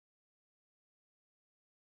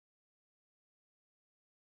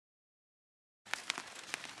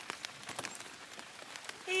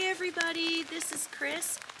everybody, this is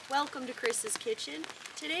Chris. Welcome to Chris's Kitchen.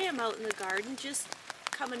 Today I'm out in the garden just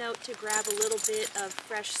coming out to grab a little bit of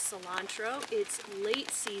fresh cilantro. It's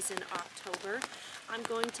late season October. I'm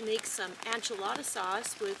going to make some enchilada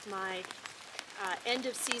sauce with my end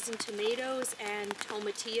of season tomatoes and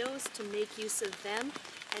tomatillos to make use of them,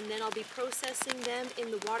 and then I'll be processing them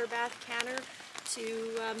in the water bath canner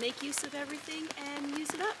to make use of everything and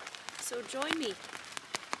use it up. So join me.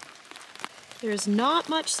 There's not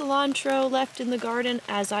much cilantro left in the garden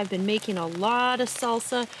as I've been making a lot of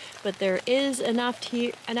salsa, but there is enough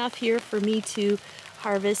here for me to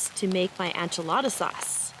harvest to make my enchilada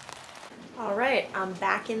sauce. Alright, I'm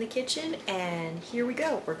back in the kitchen and here we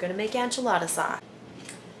go. We're going to make enchilada sauce.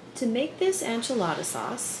 To make this enchilada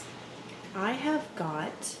sauce, I have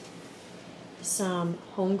got some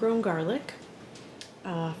homegrown garlic,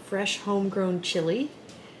 fresh homegrown chili,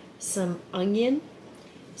 some onion,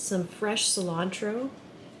 some fresh cilantro,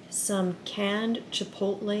 some canned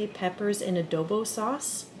chipotle peppers and adobo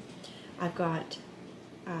sauce. I've got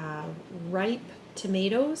ripe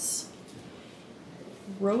tomatoes,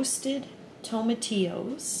 roasted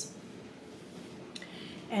tomatillos,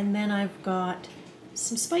 and then I've got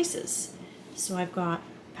some spices. So I've got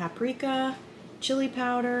paprika, chili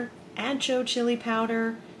powder, ancho chili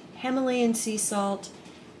powder, Himalayan sea salt,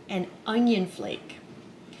 and onion flake.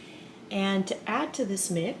 And to add to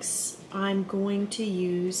this mix, I'm going to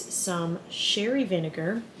use some sherry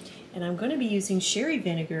vinegar, and I'm going to be using sherry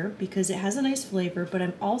vinegar because it has a nice flavor, but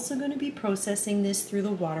I'm also going to be processing this through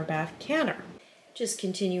the water bath canner. Just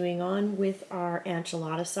continuing on with our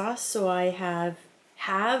enchilada sauce, so I have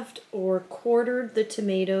halved or quartered the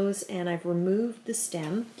tomatoes and I've removed the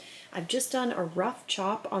stem. I've just done a rough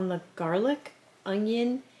chop on the garlic,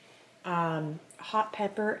 onion, hot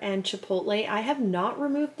pepper and chipotle. I have not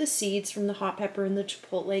removed the seeds from the hot pepper and the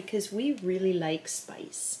chipotle because we really like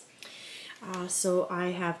spice. So I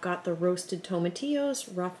have got the roasted tomatillos,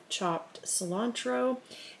 rough chopped cilantro,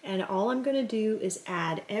 and all I'm going to do is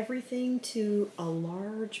add everything to a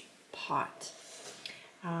large pot.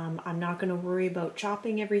 I'm not going to worry about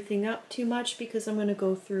chopping everything up too much because I'm going to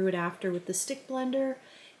go through it after with the stick blender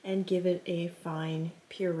and give it a fine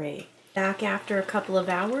puree. Back after a couple of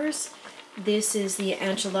hours. This is the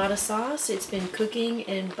enchilada sauce. It's been cooking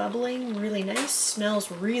and bubbling really nice, smells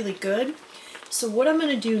really good. So what I'm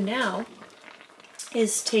going to do now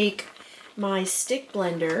is take my stick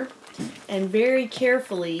blender and very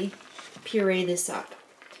carefully puree this up.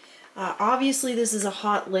 Obviously this is a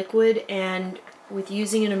hot liquid, and with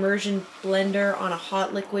using an immersion blender on a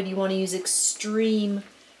hot liquid you want to use extreme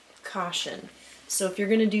caution. So if you're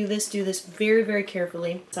going to do this very, very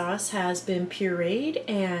carefully. Sauce has been pureed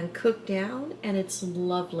and cooked down and it's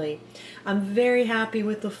lovely. I'm very happy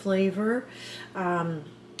with the flavor.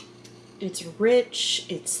 It's rich,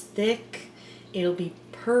 it's thick, it'll be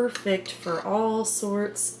perfect for all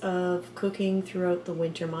sorts of cooking throughout the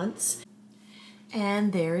winter months.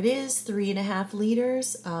 And there it is, 3.5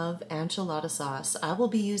 liters of enchilada sauce. I will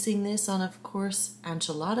be using this on, of course,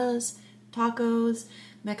 enchiladas, tacos,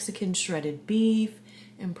 Mexican shredded beef,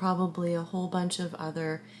 and probably a whole bunch of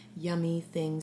other yummy things